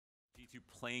G2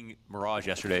 playing Mirage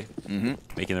yesterday,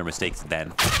 making their mistakes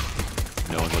then,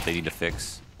 knowing what they need to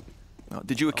fix.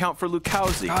 Did you account for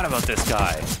Lukowski? Forgot about this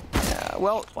guy. Yeah,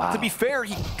 well, to be fair,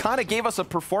 he kind of gave us a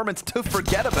performance to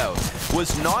forget about.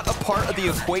 Was not a part of the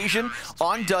equation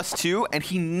on Dust 2, and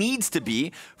he needs to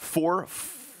be for...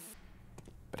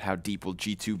 But how deep will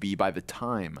G2 be by the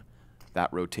time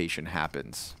that rotation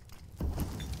happens?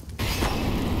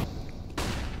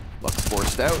 Lux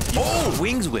forced out. Oh,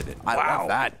 wings with it. I love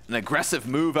that. An aggressive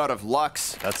move out of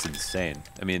Lux. That's insane.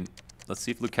 I mean, let's see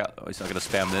if Lukowski... Oh, he's not going to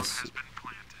spam this.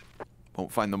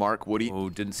 Won't find the mark. Woody. Oh,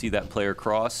 didn't see that player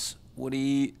cross.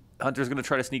 Woody. Hunter's going to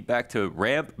try to sneak back to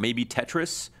ramp. Maybe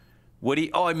Tetris.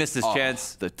 Woody. Oh, I missed his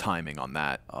chance. The timing on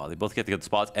that. Oh, they both get the good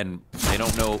spots, and they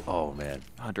don't know. Oh, man.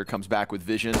 Hunter comes back with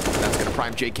vision. That's going to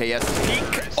prime JKS.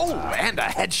 Peek. Oh, and a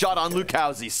headshot on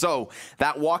Lukowski. So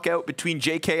that walkout between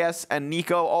JKS and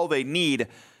niko, all they need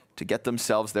to get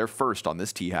themselves their first on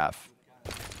this T-half.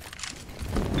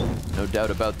 No doubt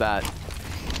about that.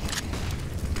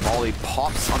 Molly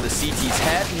pops on the CT's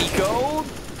head. niko,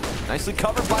 nicely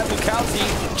covered by Lukowski.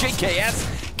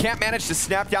 JKS can't manage to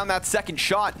snap down that second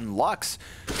shot, and Lux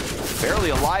barely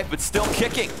alive, but still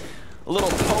kicking. A little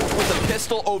poke with a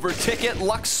pistol over Ticket.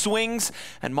 Lux swings,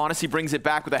 and Monacy brings it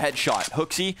back with a headshot.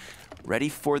 Hooksy ready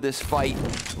for this fight.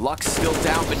 Lux still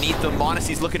down beneath them.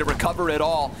 Monacy's looking to recover it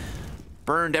all.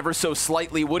 Burned ever so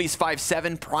slightly. Woody's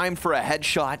 5'7", primed for a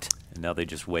headshot. And now they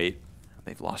just wait.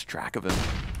 They've lost track of him.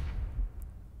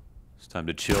 It's time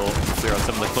to chill, clear out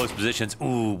some of the close positions.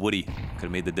 Ooh, Woody could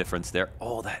have made the difference there.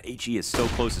 Oh, that HE is so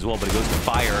close as well, but it goes to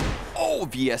fire. Oh,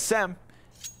 VSM.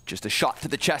 Just a shot to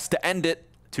the chest to end it.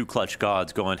 Two clutch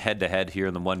gods going head-to-head here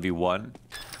in the 1v1.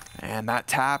 And that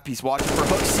tap, he's watching for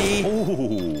Hooksy.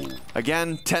 Ooh.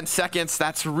 Again, 10 seconds.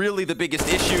 That's really the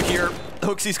biggest issue here.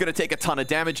 Hooksy's going to take a ton of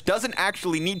damage. Doesn't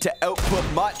actually need to output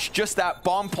much. Just that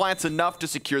bomb plant's enough to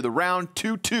secure the round.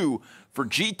 2-2 for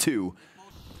G2.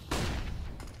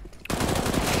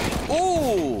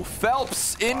 Ooh,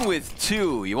 Phelps in with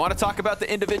 2. You want to talk about the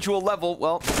individual level?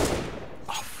 Well,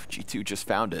 G2 just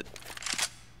found it.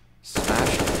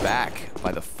 Smashed back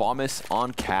by the FAMAS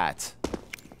on Cat.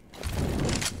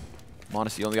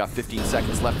 Monacy only got 15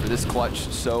 seconds left for this clutch,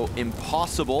 so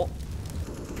impossible.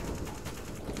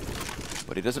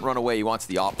 But he doesn't run away, he wants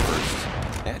the op first.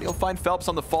 And he'll find Phelps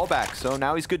on the fallback, so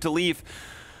now he's good to leave.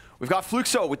 We've got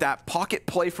Fluxo with that pocket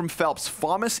play from Phelps.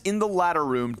 FAMAS in the ladder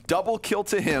room, double kill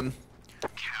to him.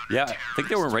 Yeah, I think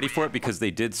they weren't ready for it because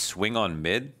they did swing on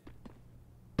mid.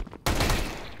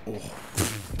 Oh.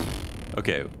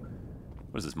 Okay,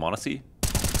 what is this, Monacy?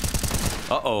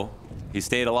 Uh-oh, he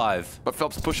stayed alive. But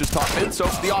Phelps pushes top mid, so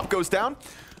the op goes down.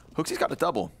 Hooksy's got a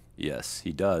double. Yes,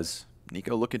 he does.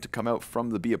 niko looking to come out from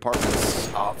the B apartments.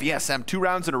 Oh, VSM, 2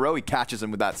 rounds in a row, he catches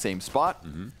him with that same spot.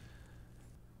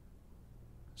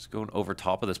 Just going over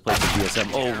top of this place with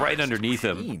VSM. Oh, right underneath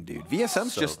him. Dude,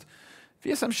 VSM's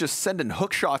just sending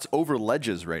hook shots over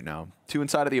ledges right now. 2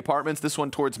 inside of the apartments, this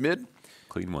one towards mid.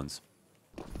 Clean ones.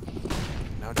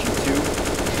 Now G2.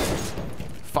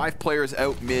 5 players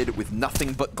out mid with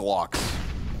nothing but Glocks.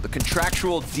 The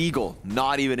contractual Deagle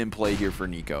not even in play here for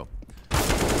niko.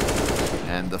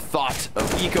 And the thought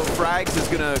of eco frags is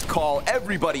gonna call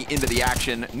everybody into the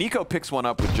action. niko picks one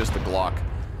up with just a Glock.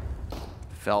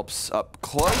 Phelps up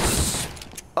close.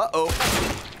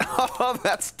 Uh-oh.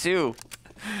 That's 2.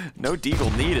 No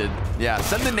Deagle needed. Yeah,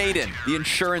 send the nade in. The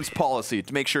insurance policy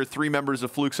to make sure 3 members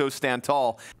of Fluxo stand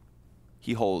tall.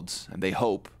 He holds, and they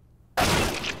hope.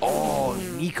 Oh,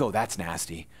 niko, that's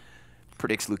nasty.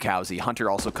 Predicts Lukowski. Hunter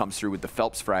also comes through with the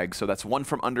Phelps frag, so that's 1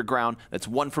 from underground, that's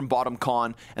 1 from bottom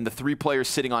con, and the 3 players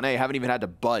sitting on A haven't even had to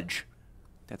budge.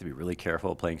 You have to be really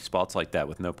careful playing spots like that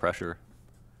with no pressure.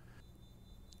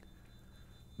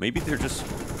 Maybe they're just...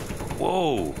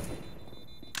 Whoa.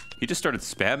 He just started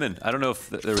spamming. I don't know if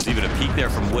there was even a peek there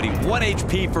from Woody. 1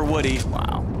 HP for Woody.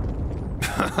 Wow.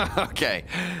 Okay.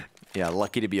 Yeah,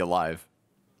 lucky to be alive.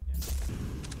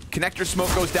 Connector smoke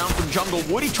goes down from jungle.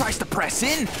 Woody tries to press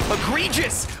in.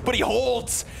 Egregious, but he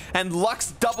holds. And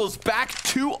Lux doubles back.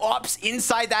 2 ops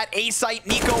inside that A site.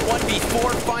 niko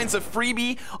 1v4 finds a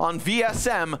freebie on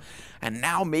VSM. And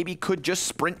now maybe could just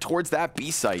sprint towards that B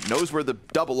site. Knows where the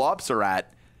double ops are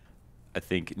at. I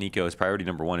think niko is priority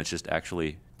number 1. It's just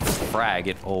actually frag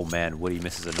it. Oh man, Woody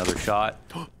misses another shot.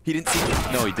 He didn't see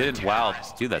it. No, he didn't. Wow.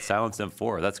 Dude, that silenced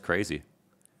M4. That's crazy.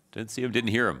 Didn't see him,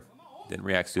 didn't hear him. Didn't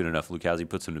react soon enough. Lukowski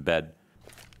puts him to bed.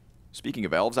 Speaking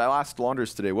of elves, I asked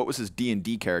Launders today, what was his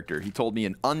D&D character? He told me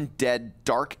an undead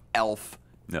dark elf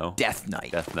Death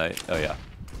Knight. Death Knight. Oh, yeah.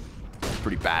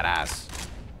 Pretty badass.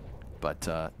 But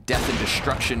death and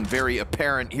destruction very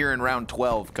apparent here in round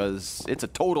 12 because it's a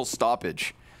total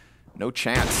stoppage. No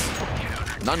chance.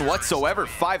 None whatsoever.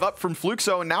 5 up from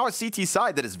Fluxo, and now a CT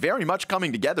side that is very much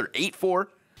coming together. 8-4.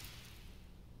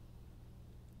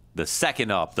 The second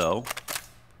up, though.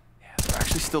 Yeah, they're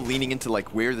actually still leaning into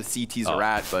like where the CTs are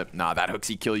at, but nah, that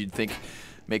hooksy kill you'd think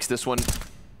makes this one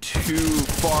too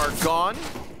far gone.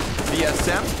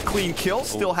 VSM, clean kill,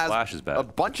 still has a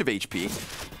bunch of HP.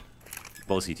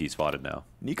 Both CT spotted now.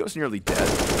 niko's nearly dead.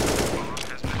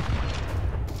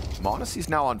 Monacy's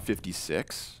now on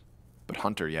 56. But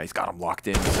Hunter, yeah, he's got him locked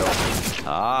in. So,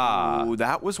 ooh,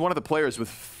 that was one of the players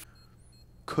with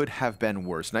could have been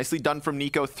worse. Nicely done from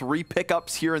niko. 3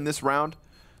 pickups here in this round.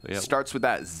 Yep. Starts with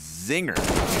that zinger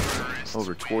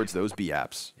over towards those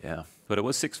B-apps. Yeah, but it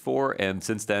was 6-4, and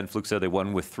since then, Fluxo, they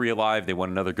won with 3 alive. They won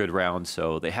another good round,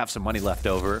 so they have some money left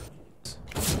over.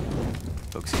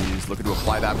 Foxy's looking to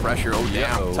apply that pressure. Oh,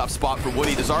 damn. Tough spot for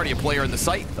Woody. There's already a player in the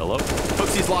site. Hello.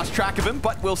 Foxy's lost track of him,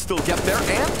 but will still get there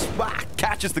and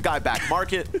catches the guy back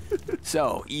market.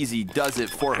 So easy does it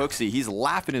for Hooksy. He's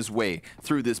laughing his way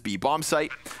through this B bomb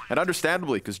site, and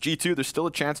understandably, because G2, there's still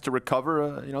a chance to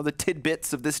recover, you know, the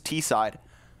tidbits of this T side.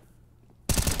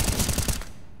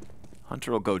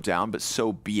 Hunter will go down, but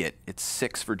so be it. It's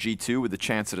 6 for G2 with a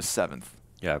chance at a 7th.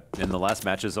 Yeah, in the last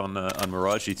matches on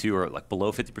Mirage, G2 are like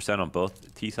below 50% on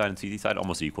both T side and CT side,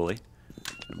 almost equally.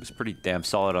 It was pretty damn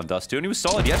solid on Dust too, and he was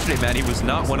solid yesterday, man. He was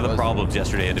not one of the problems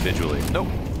yesterday individually. Nope.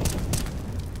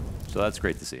 So that's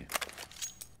great to see.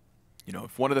 You know,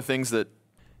 if one of the things that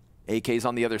AK's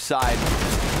on the other side,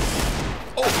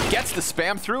 gets the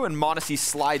spam through, and Monacy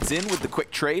slides in with the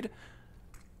quick trade.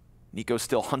 niko's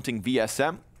still hunting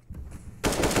VSM.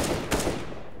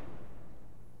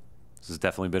 This has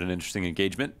definitely been an interesting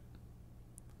engagement.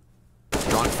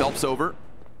 Drawn Phelps over.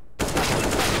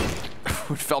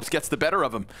 Phelps gets the better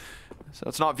of him. So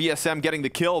it's not VSM getting the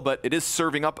kill, but it is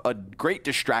serving up a great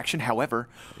distraction. However,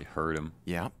 they hurt him.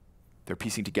 Yeah, they're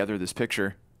piecing together this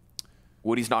picture.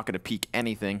 Woody's not going to peek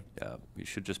anything. Yeah, he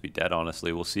should just be dead,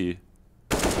 honestly. We'll see.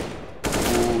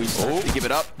 Ooh, he's starting to give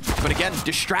it up. But again,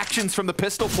 distractions from the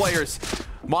pistol players.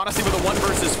 Monacy with a 1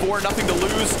 versus 4, nothing to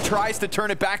lose. Tries to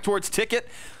turn it back towards Ticket.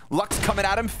 Lux coming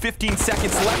at him, 15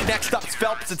 seconds left. Next up's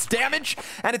Phelps, it's damage,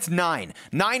 and it's 9.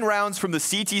 9 rounds from the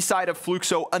CT side of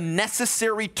Fluxo, a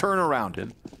necessary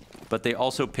turnaround. But they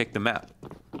also picked the map.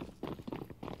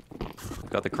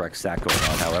 Got the correct stack going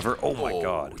on, however. Oh my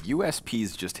god.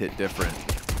 USP's just hit different.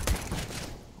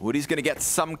 Woody's gonna get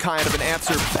some kind of an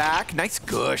answer back. Nice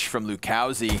gush from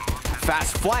Lukowski.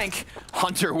 Fast flank.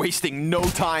 Hunter wasting no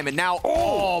time, and now,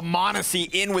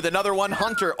 Monacy in with another one.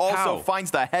 Hunter also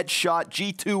finds the headshot.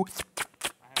 G2,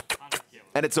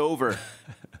 and it's over.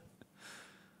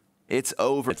 It's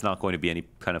over. It's not going to be any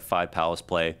kind of 5 palace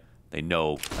play. They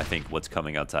know, I think, what's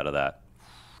coming outside of that.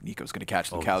 niko's gonna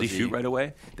catch Lukowski. Does he shoot right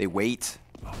away? They wait.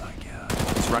 Oh my god.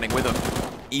 He's running with him.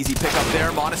 Easy pickup there.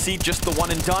 Monacy, just the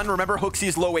one and done. Remember,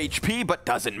 Hooksy's low HP, but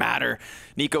doesn't matter.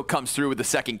 niko comes through with the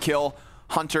second kill.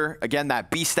 Hunter, again, that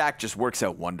B stack just works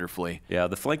out wonderfully. Yeah,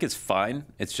 the flank is fine.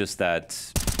 It's just that...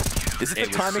 Is it the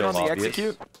timing on the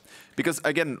execute? Because,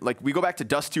 again, like, we go back to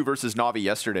Dust 2 versus Navi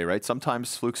yesterday, right?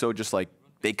 Sometimes Fluxo just, like,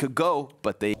 they could go,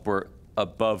 but they... We're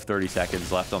above 30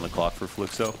 seconds left on the clock for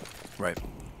Fluxo. Right.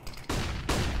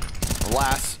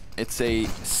 Alas, it's a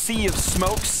sea of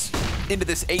smokes into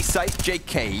this A site.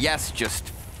 JK, yes, just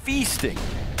feasting.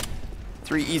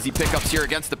 3 easy pickups here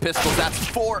against the pistols. That's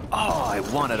 4. Oh, I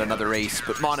wanted another ace,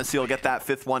 but Monacy will get that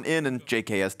 5th one in, and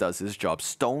JKS does his job.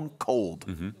 Stone cold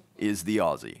is the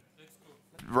Aussie.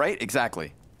 Right?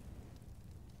 Exactly.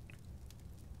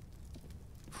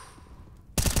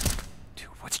 Dude,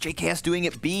 what's JKS doing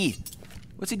at B?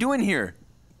 What's he doing here?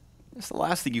 That's the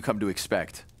last thing you come to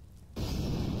expect.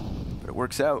 But it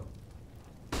works out.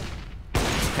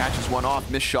 Catches one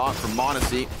off, missed shot from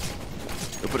Monacy.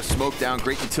 They'll put a smoke down,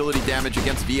 great utility damage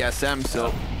against VSM,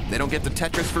 so they don't get the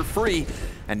Tetris for free.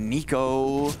 And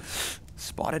niko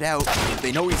spotted out.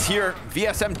 They know he's here.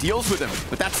 VSM deals with him,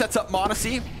 but that sets up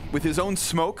Monacy with his own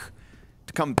smoke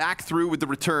to come back through with the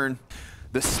return.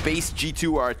 The space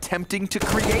G2 are attempting to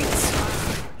create.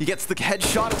 He gets the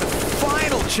headshot at the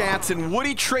final chance, and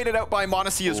Woody traded out by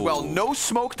Monacy as well. No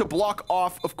smoke to block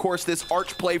off, of course, this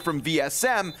arch play from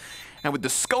VSM. And with the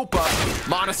scope up,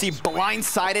 Monacy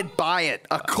blindsided by it.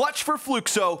 A clutch for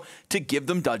Fluxo to give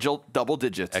them double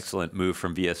digits. Excellent move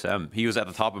from VSM. He was at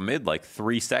the top of mid like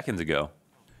 3 seconds ago.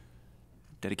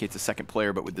 Dedicates a second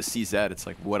player, but with the CZ, it's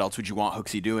like, what else would you want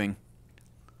Hooksy doing?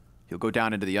 He'll go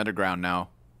down into the underground now.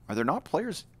 Are there not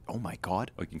players? Oh my god.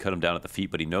 Oh, he can cut him down at the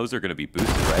feet, but he knows they're going to be boosted,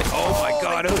 right? Oh my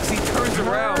god, Hooksy turns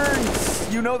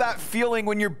around. You know that feeling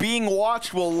when you're being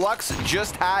watched? Well, Lux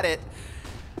just had it.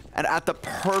 And at the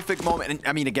perfect moment, and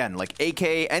I mean, again, like AK,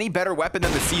 any better weapon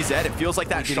than the CZ, it feels like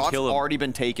that shot's already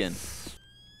been taken.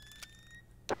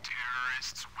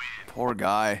 Poor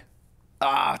guy.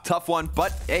 Ah, tough one,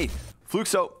 but hey,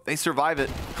 Fluxo, they survive it.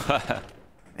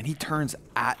 And he turns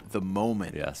at the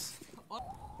moment. Yes.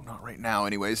 Not right now,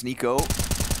 anyways. niko.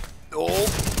 Oh,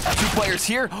 2 players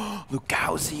here.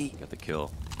 Lukowski. Got the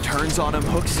kill. Turns on him,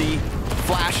 woxic.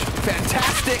 Flash,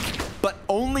 fantastic, but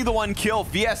only the 1 kill.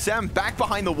 VSM back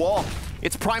behind the wall.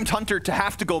 It's primed Hunter to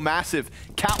have to go massive.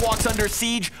 Catwalk's under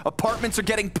siege, apartments are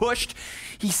getting pushed.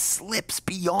 He slips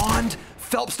beyond.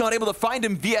 Phelps not able to find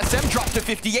him. VSM dropped to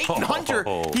 58, and Hunter,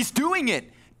 he's doing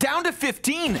it. Down to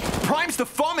 15. Primes the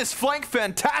FUMS flank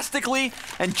fantastically,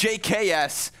 and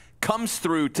JKS comes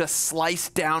through to slice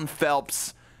down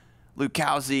Phelps.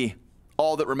 Lukowski,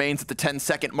 all that remains at the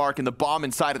 10-second mark, and the bomb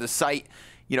inside of the site.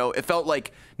 You know, it felt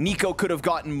like niko could have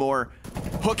gotten more,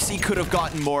 woxic could have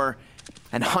gotten more,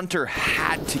 and Hunter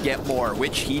had to get more,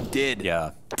 which he did.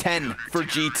 Yeah. 10 for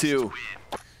G2.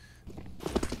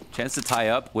 Chance to tie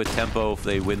up with tempo if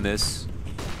they win this.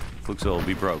 Fluxo will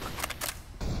be broke.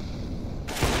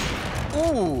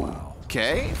 Ooh. Wow.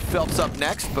 Okay, Phelps up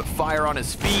next, but fire on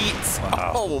his feet.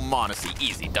 Wow. Oh, m0NESY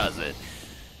easy does it.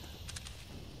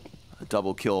 A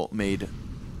double kill made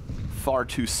far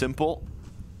too simple.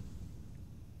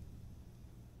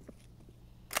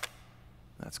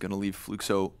 That's going to leave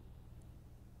Fluxo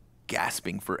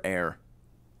gasping for air.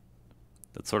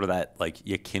 That's sort of that like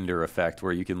Yakinder effect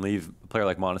where you can leave a player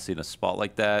like m0NESY in a spot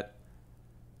like that,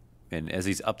 and as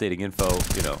he's updating info,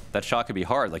 you know, that shot could be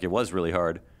hard, like it was really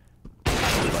hard.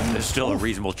 But there's still a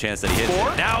reasonable chance that he hits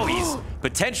it. Now he's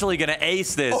potentially going to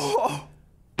ace this.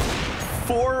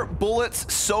 4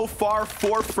 bullets so far,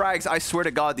 4 frags. I swear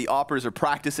to God, the Oppers are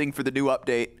practicing for the new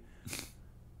update.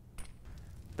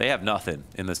 They have nothing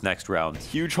in this next round.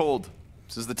 Huge hold.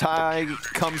 This is the tie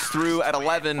comes through at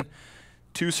 11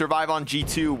 to survive on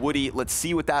G2. Woody, let's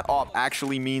see what that op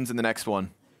actually means in the next one.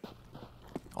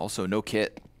 Also, no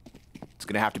kit. It's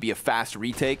going to have to be a fast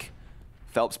retake.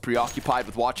 Phelps preoccupied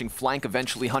with watching flank.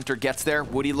 Eventually, Hunter gets there.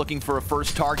 Woody looking for a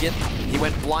first target. He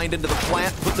went blind into the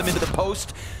plant, puts him into the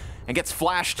post, and gets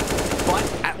flashed. But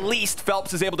at least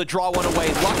Phelps is able to draw one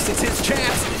away. Lux, it's his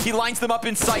chance. He lines them up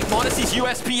in sight. m0NESY's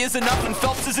USP is enough, and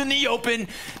Phelps is in the open.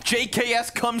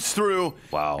 JKS comes through.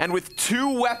 Wow. And with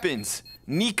 2 weapons,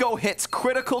 niko hits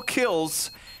critical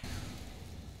kills.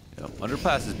 You know,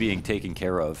 underpass is being taken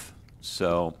care of,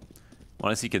 so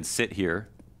m0NESY can sit here.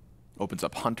 Opens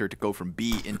up Hunter to go from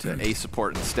B into A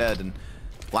support instead. And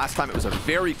last time it was a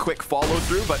very quick follow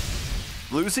through, but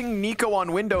losing niko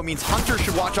on window means Hunter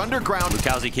should watch underground.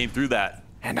 Lukowski came through that.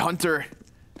 And Hunter.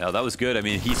 No, that was good. I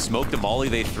mean, he smoked the molly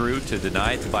they threw to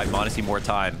deny to buy m0NESY more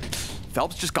time.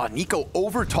 Phelps just got niko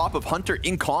over top of Hunter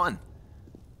in con.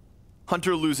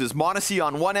 Hunter loses m0NESY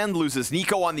on one end, loses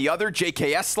niko on the other.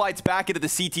 JKS slides back into the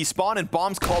CT spawn, and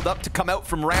bombs called up to come out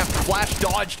from ramp. Flash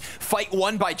dodged. Fight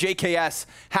won by JKS.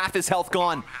 Half his health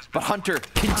gone, but Hunter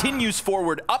continues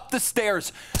forward up the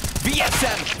stairs.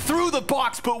 VSM through the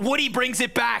box, but Woody brings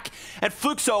it back. And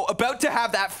Fluxo about to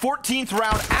have that 14th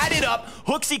round added up.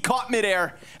 woxic caught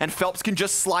midair, and Phelps can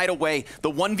just slide away.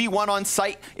 The 1v1 on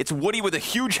site, it's Woody with a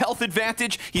huge health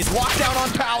advantage. He's locked down on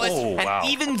Palace, and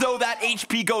even though that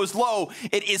HP goes low,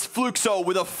 it is Fluxo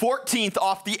with a 14th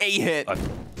off the A hit.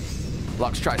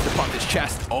 Lux tries to pump his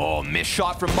chest. Oh, missed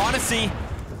shot from m0NESY.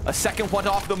 A second one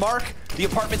off the mark. The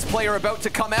apartments player about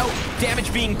to come out.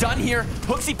 Damage being done here.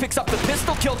 woxic picks up the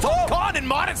pistol kill. Con, and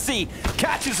m0NESY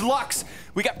catches Lux.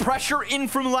 We got pressure in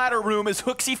from ladder room as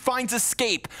woxic finds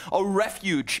escape, a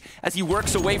refuge as he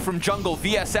works away from jungle.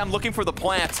 VSM looking for the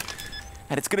plant,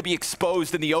 and it's going to be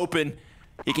exposed in the open.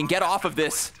 He can get off of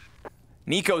this.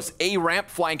 niko's A ramp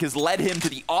flank has led him to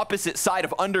the opposite side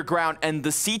of underground, and the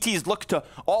CTs look to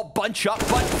all bunch up,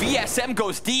 but VSM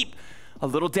goes deep. A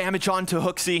little damage onto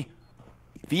woxic.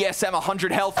 VSM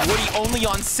 100 health, Woody only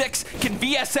on 6. Can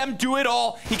VSM do it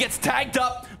all? He gets tagged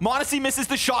up. m0NESY misses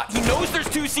the shot. He knows there's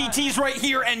 2 CTs right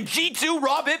here, and G2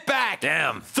 rob it back.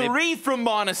 Damn. 3 from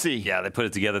m0NESY. Yeah, they put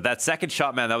it together. That second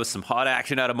shot, man, that was some hot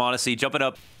action out of m0NESY. Jumping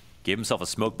up, gave himself a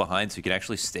smoke behind so he can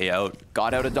actually stay out.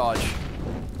 Got out of dodge.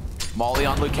 Molly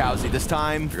on Lukowski. This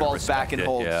time falls back and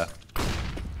holds. Yeah.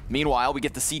 Meanwhile, we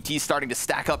get the CT starting to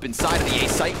stack up inside of the A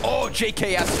site. Oh,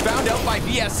 JKS found out by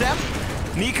VSM.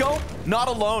 niko, not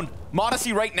alone.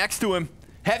 m0NESY right next to him.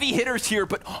 Heavy hitters here,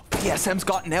 but VSM's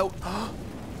gotten out.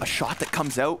 A shot that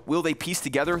comes out. Will they piece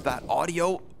together that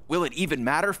audio? Will it even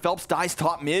matter? Phelps dies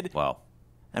top mid. Wow.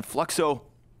 And Fluxo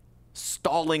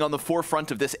stalling on the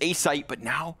forefront of this A site, but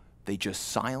now they just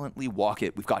silently walk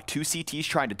it. We've got two CTs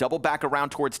trying to double back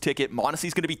around towards Ticket.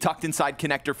 Monacy's going to be tucked inside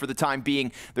connector for the time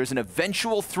being. There's an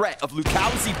eventual threat of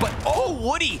Lukowski, but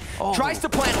Woody tries to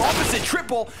plant opposite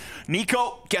triple.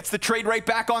 niko gets the trade right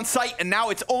back on site, and now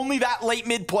it's only that late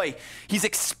mid play. He's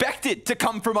expected to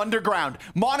come from underground.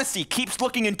 Monacy keeps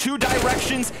looking in two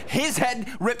directions. His head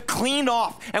ripped clean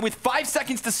off, and with 5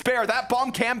 seconds to spare, that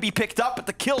bomb can be picked up, but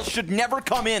the kill should never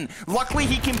come in. Luckily,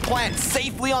 he can plant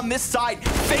safely on this side.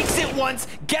 Fakes it once,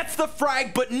 gets the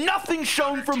frag, but nothing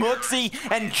shown from woxic,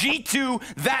 and G2,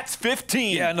 that's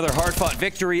 15. Yeah, another hard-fought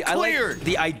victory. Cleared. I like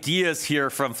the ideas here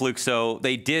from Fluxo.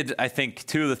 They did, I think,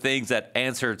 two of the things that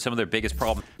answered some of their biggest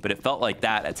problems, but it felt like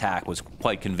that attack was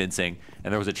quite convincing,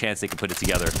 and there was a chance they could put it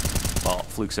together. Well,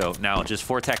 Fluxo now just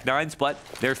 4 Tech 9s, but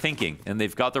they're thinking, and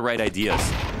they've got the right ideas.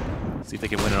 See if they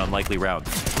can win an unlikely round.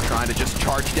 Trying to just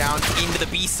charge down into the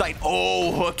B site.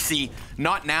 Oh, woxic.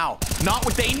 Not now. Not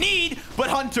what they need, but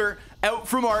Hunter out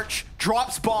from Arch,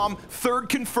 drops bomb, 3rd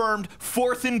confirmed,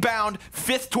 4th inbound,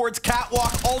 5th towards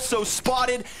Catwalk, also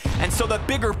spotted. And so the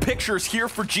bigger picture's here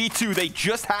for G2. They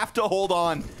just have to hold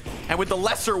on. And with the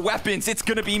lesser weapons, it's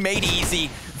gonna be made easy.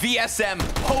 VSM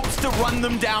hopes to run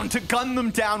them down, to gun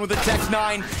them down with a Tech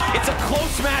 9. It's a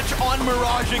close match on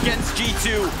Mirage against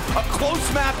G2. A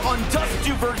close map on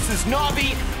Dust2 versus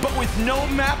Navi, but with no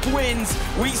map wins,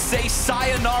 we say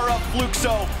sayonara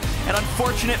Fluxo. An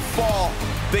unfortunate fall.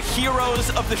 The heroes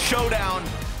of the showdown,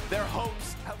 their hopes